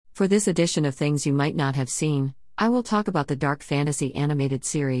For this edition of Things You Might Not Have Seen, I will talk about the dark fantasy animated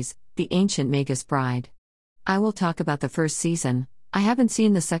series, The Ancient Magus Bride. I will talk about the first season. I haven't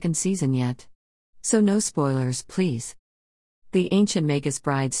seen the second season yet. So no spoilers, please. The Ancient Magus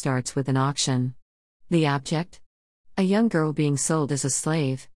Bride starts with an auction. The object? A young girl being sold as a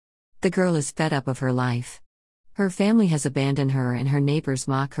slave. The girl is fed up of her life. Her family has abandoned her and her neighbors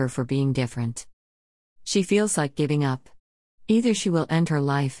mock her for being different. She feels like giving up. Either she will end her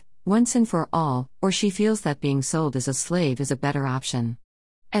life, once and for all, or she feels that being sold as a slave is a better option.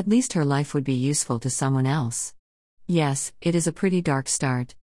 At least her life would be useful to someone else. Yes, it is a pretty dark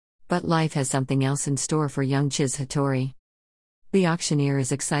start. But life has something else in store for young Chiz Hattori. The auctioneer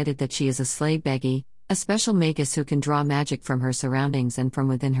is excited that she is a slave beggy, a special magus who can draw magic from her surroundings and from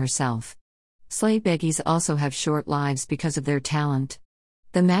within herself. Slave beggies also have short lives because of their talent.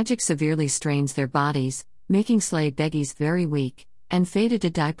 The magic severely strains their bodies, making slave beggies very weak, and fated to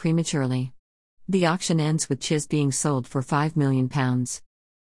die prematurely. The auction ends with Chiz being sold for £5 million.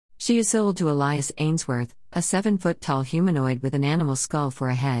 She is sold to Elias Ainsworth, a 7-foot-tall humanoid with an animal skull for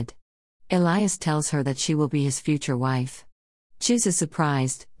a head. Elias tells her that she will be his future wife. Chiz is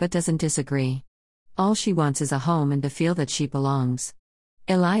surprised, but doesn't disagree. All she wants is a home and to feel that she belongs.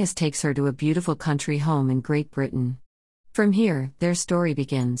 Elias takes her to a beautiful country home in Great Britain. From here, their story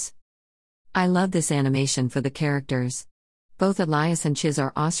begins. I love this animation for the characters. Both Elias and Chiz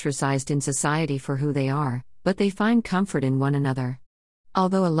are ostracized in society for who they are, but they find comfort in one another.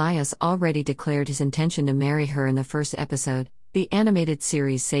 Although Elias already declared his intention to marry her in the first episode, the animated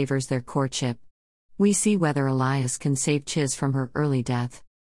series savors their courtship. We see whether Elias can save Chiz from her early death.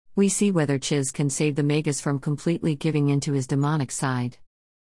 We see whether Chiz can save the Magus from completely giving in to his demonic side.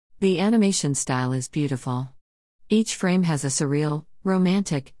 The animation style is beautiful. Each frame has a surreal,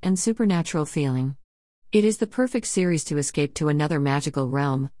 romantic, and supernatural feeling. It is the perfect series to escape to another magical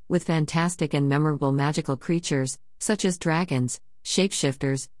realm, with fantastic and memorable magical creatures, such as dragons,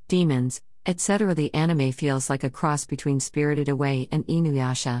 shapeshifters, demons, etc. The anime feels like a cross between Spirited Away and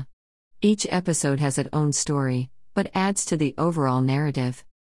Inuyasha. Each episode has its own story, but adds to the overall narrative.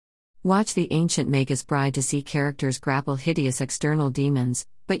 Watch The Ancient Magus Bride to see characters grapple hideous external demons,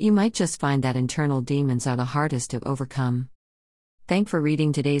 but you might just find that internal demons are the hardest to overcome. Thanks for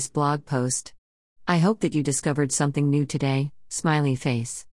reading today's blog post. I hope that you discovered something new today, smiley face.